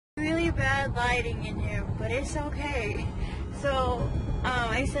bad lighting in here, but it's okay. So,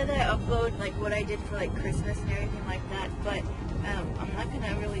 I said that I upload like what I did for like Christmas and everything like that, but I'm not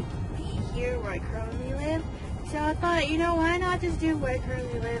gonna really be here where I currently live. So I thought, you know, why not just do where I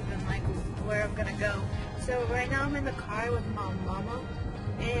currently live and like where I'm gonna go. So right now I'm in the car with my mama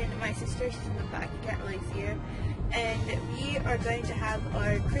and my sister. She's in the back. You can't really see her. And we are going to have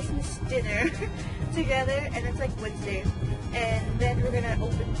our Christmas dinner together, and it's like Wednesday. And then we're gonna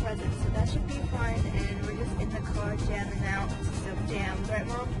open presents, so that should be fun. And we're just in the car jamming out to some jams, right,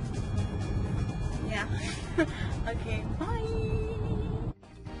 Mom? Yeah. Okay. Bye.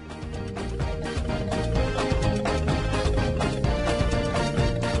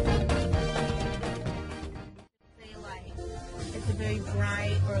 It's a very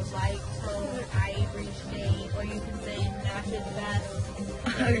bright or light tone, ivory shade, or you can say matches best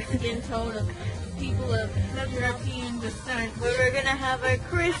skin tone of people of European descent. Where we're gonna have our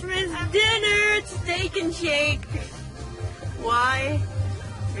Christmas dinner. It's steak and shake. Why?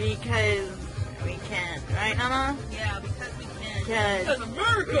 Because we can, right, Nana? Yeah, because we can. Because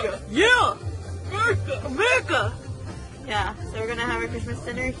America. Yeah. America. Yeah. So we're gonna have our Christmas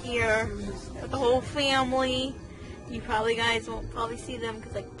dinner here with the whole family. You probably guys won't probably see them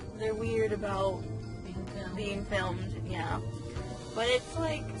because like they're weird about being filmed. Yeah. But it's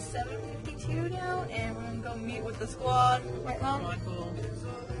like 7:52 now, and we're gonna go meet with the squad. Right, Mom?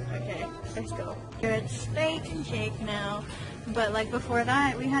 Okay, let's go. We're at Steak and Shake now, but like before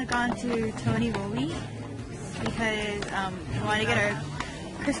that, we had gone to Tony Woolley because we wanted to get our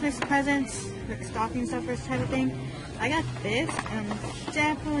Christmas presents, like stocking stuffers type of thing. I got this, and I'm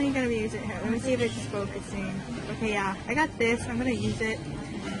definitely gonna be using it here. Let me see if it's focusing. Okay, yeah, I got this. I'm gonna use it.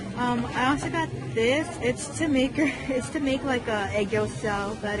 I also got this. It's to make like a egg yolk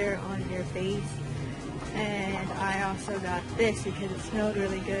cell better on your face. And I also got this because it smelled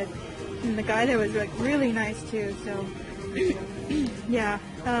really good. And the guy there was like really nice too. So yeah,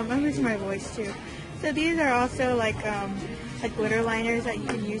 I'm losing my voice too. So these are also like glitter liners that you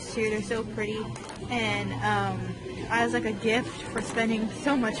can use too. They're so pretty. And as like a gift for spending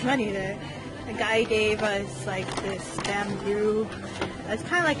so much money there, the guy gave us like this bamboo. It's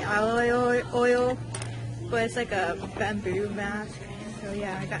kind of like aloe oil, but it's like a bamboo mask. So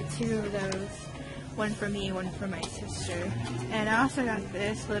yeah, I got 2 of those. One for me, one for my sister. And I also got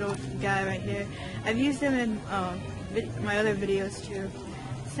this little guy right here. I've used him in my other videos too.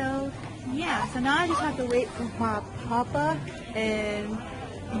 So yeah, so now I just have to wait for my papa and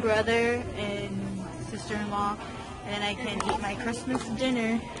brother and sister-in-law, and then I can eat my Christmas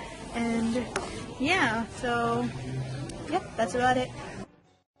dinner. And yeah, so yep, that's about it.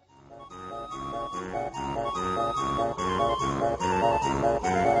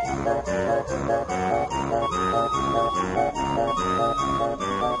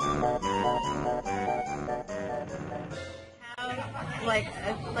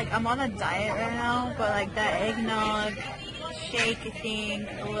 Like I'm on a diet right now, but like that eggnog shake thing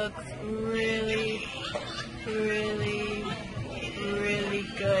looks really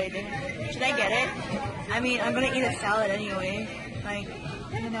good. Should I get it? I mean, I'm gonna eat a salad anyway. Like,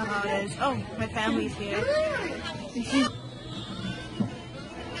 you know how it is. Oh, my family's here.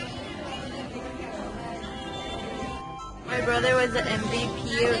 My brother was the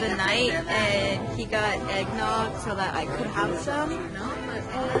MVP of the night, and he got eggnog so that I could have some.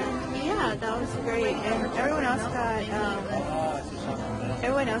 And yeah, that was great. And everyone else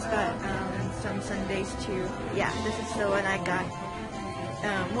got some sundaes too. Yeah, this is the one I got.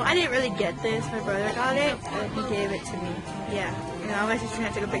 Well, I didn't really get this. My brother got it, and he gave it to me. Yeah, and I was just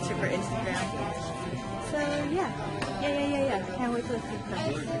trying to take a picture for Instagram. So yeah. Can't wait to look at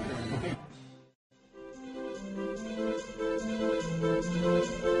this.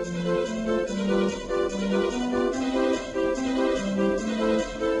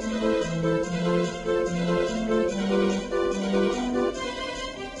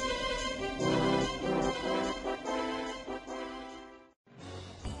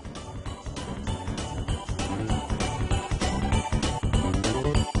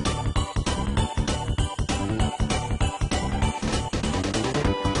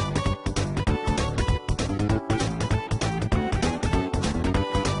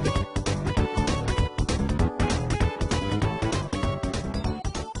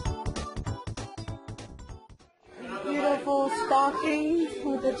 Stockings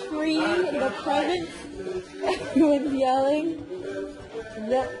with the tree and the presents. Everyone's yelling.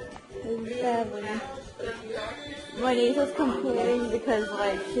 Yep, it's family. My niece was complaining because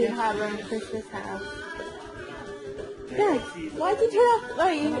like she didn't have her own Christmas house. Dad, why'd you turn off the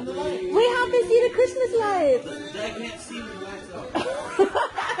light? We have to see the Christmas lights. I can't see the lights up.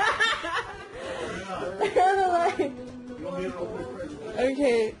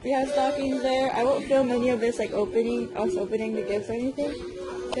 scenes there. I won't film any of this like us opening the gifts or anything.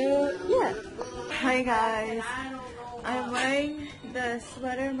 So yeah. Hi guys. I'm wearing the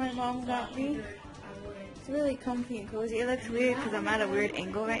sweater my mom got me. It's really comfy and cozy. It looks weird because I'm at a weird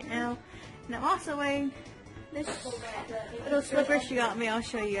angle right now. And I'm also wearing this little slipper she got me. I'll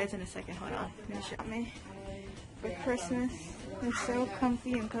show you guys in a second. Hold on. She got me for Christmas. They're so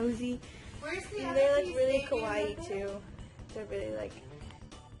comfy and cozy. And they look really kawaii too. They're really like,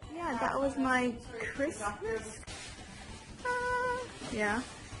 yeah, that was my Christmas. Yeah.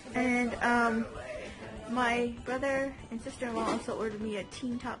 And my brother and sister-in-law also ordered me a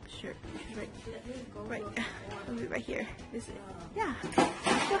teen top shirt. Right here. This is, yeah,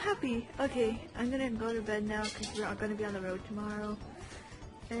 I'm so happy. Okay, I'm gonna go to bed now because we're gonna be on the road tomorrow.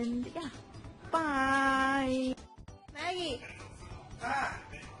 And yeah, bye. Maggie.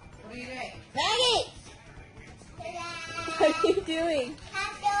 What are you doing? Maggie. What are you doing?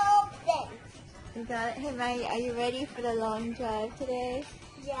 You got it. Hey Maggie, are you ready for the long drive today?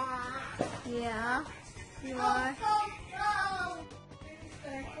 Yeah. Yeah. You are?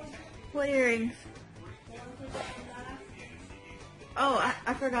 What earrings? Oh,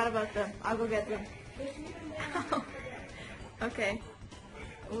 I forgot about them. I'll go get them. Okay.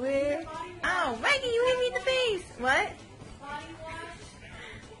 Where? Oh, Maggie, you hit me in the face! What?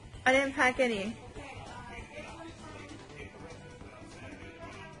 I didn't pack any.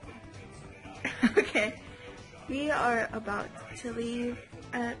 Okay. We are about to leave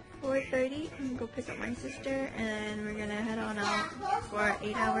at 4:30 and go pick up my sister, and we're gonna head on out for an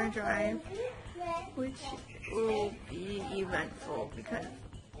 8-hour drive, which will be eventful because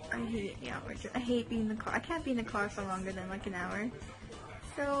I hate I hate being in the car. I can't be in the car for longer than like an hour.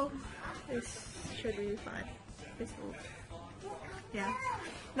 So this should be fun. This will, yeah.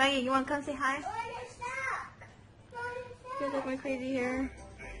 Maggie, you wanna come say hi? You guys like my crazy hair?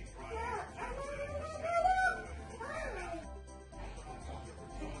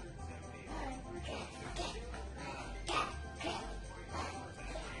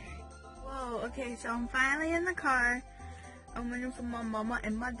 Okay, so I'm finally in the car. I'm waiting for my mama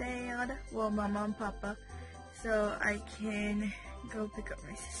and my dad, well, my mom and papa, so I can go pick up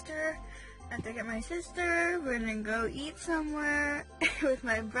my sister. After I get my sister, we're gonna go eat somewhere with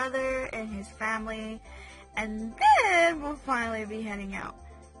my brother and his family, and then we'll finally be heading out.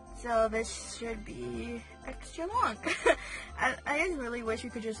 So this should be extra long. I just really wish we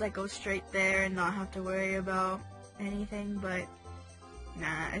could just like go straight there and not have to worry about anything, but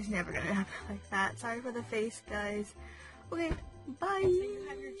nah, it's never gonna happen like that. Sorry for the face, guys. Okay, bye.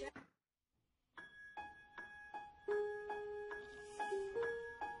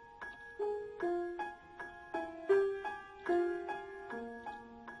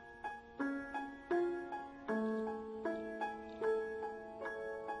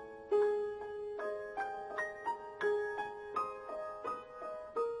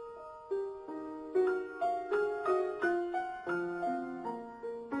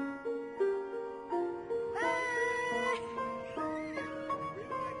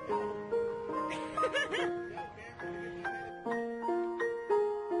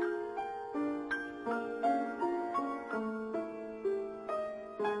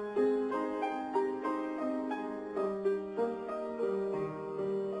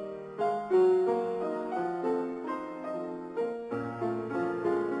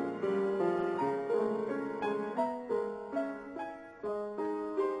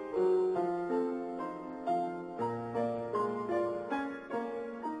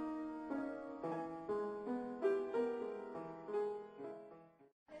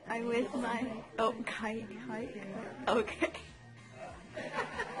 I'm with my, okay.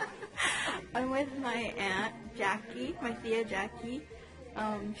 I'm with my aunt, Jackie, my Thea Jackie.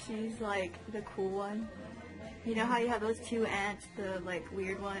 She's like the cool one. You know how you have those two aunts, the like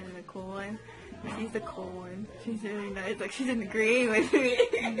weird one and the cool one? She's the cool one. She's really nice. Like she's agreeing with me.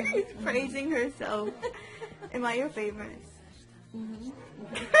 She's praising herself. Am I your favorite? Mm-hmm.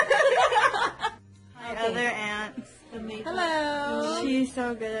 My other aunts. Hello. She's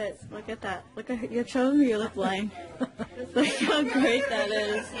so good at, look at that. Look at, you're showing me your lip line. Look how great that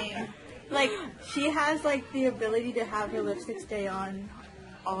is. Like, she has like the ability to have her lipstick stay on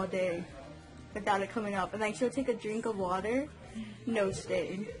all day without it coming up. And like, she'll take a drink of water, no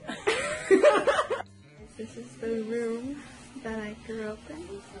stain. This is the room that I grew up in.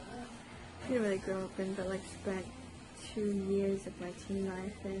 I didn't really grow up in, but like spent 2 years of my teen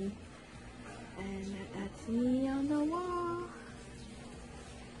life in. And that's me on the wall,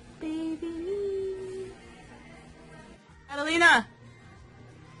 baby. Catalina,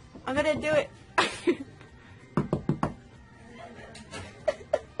 I'm gonna do it.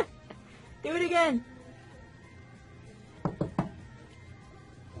 it again.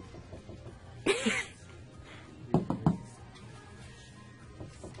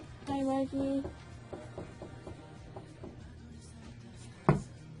 Hi, Reggie.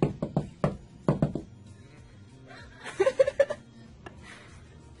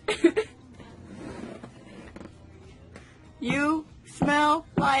 You smell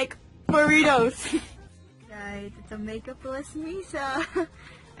like burritos. Guys, it's a makeup-less Misa.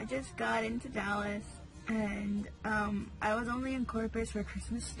 I just got into Dallas, and I was only in Corpus for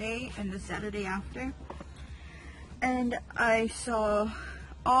Christmas Day and the Saturday after, and I saw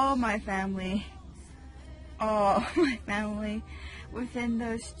all my family within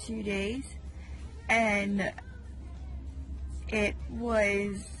those 2 days, and it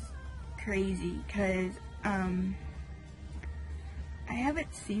was crazy because I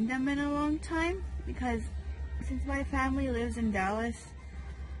haven't seen them in a long time, because since my family lives in Dallas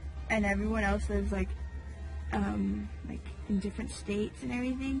and everyone else lives like in different states and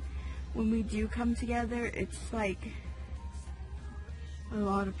everything, when we do come together, it's like a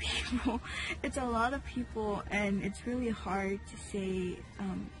lot of people. It's a lot of people, and it's really hard to say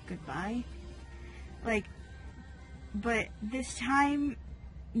goodbye. But this time,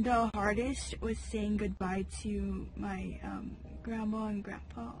 the hardest was saying goodbye to my grandma and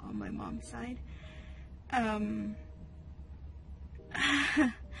grandpa on my mom's side.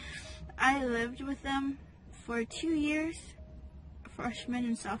 I lived with them for 2 years, freshman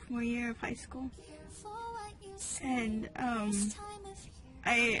and sophomore year of high school, and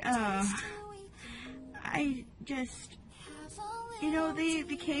I just, they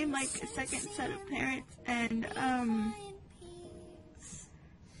became like a second set of parents, and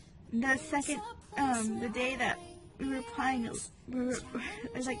the day that we were playing,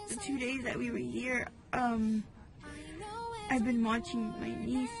 like the 2 days that we were here, I've been watching my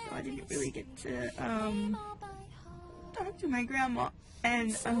niece, so I didn't really get to talk to my grandma,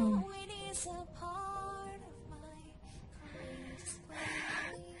 and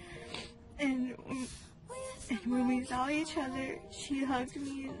when we saw each other, she hugged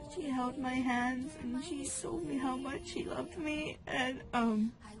me, and she held my hands, and she told me how much she loved me, and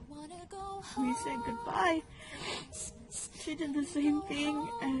we said goodbye. She did the same thing,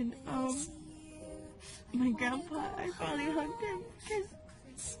 and my grandpa, I finally hugged him because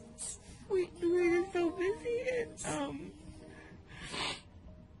we were just so busy, and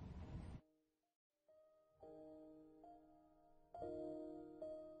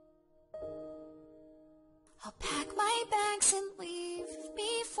I'll pack my bags and leave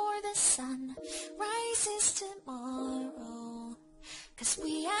before the sun rises tomorrow. 'Cause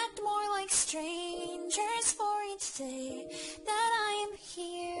we act more like strangers for each day that I am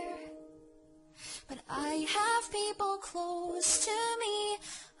here. But I have people close to me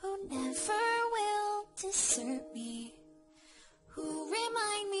who never will desert me, who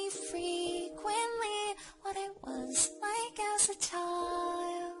remind me frequently what I was like as a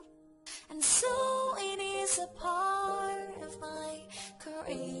child. And so it is a part of my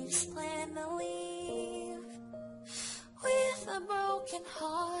courageous plan to leave, with a broken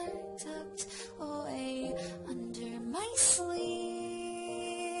heart tucked away under my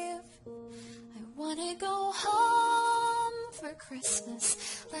sleeve. I wanna go home for Christmas,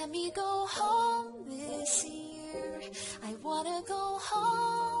 let me go home this year. I wanna go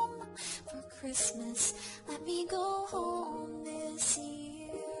home for Christmas, let me go home this year.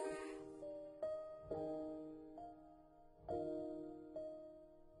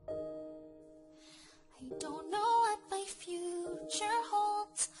 I don't know what my future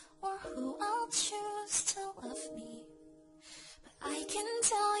holds or who I'll choose to love me, but I can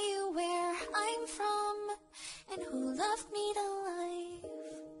tell you where I'm from and who loved me to life.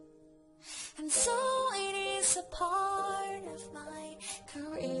 And so it is a part of my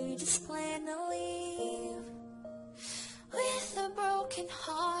courageous plan to leave, with a broken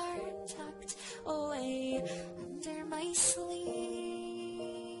heart tucked away under my sleeve.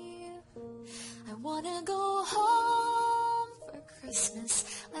 I wanna go home for Christmas,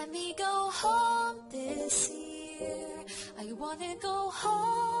 let me go home this year. I wanna go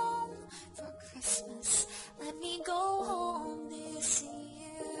home for Christmas, let me go home this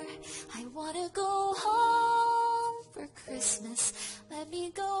year. I wanna go home for Christmas, let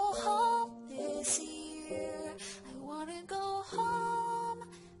me go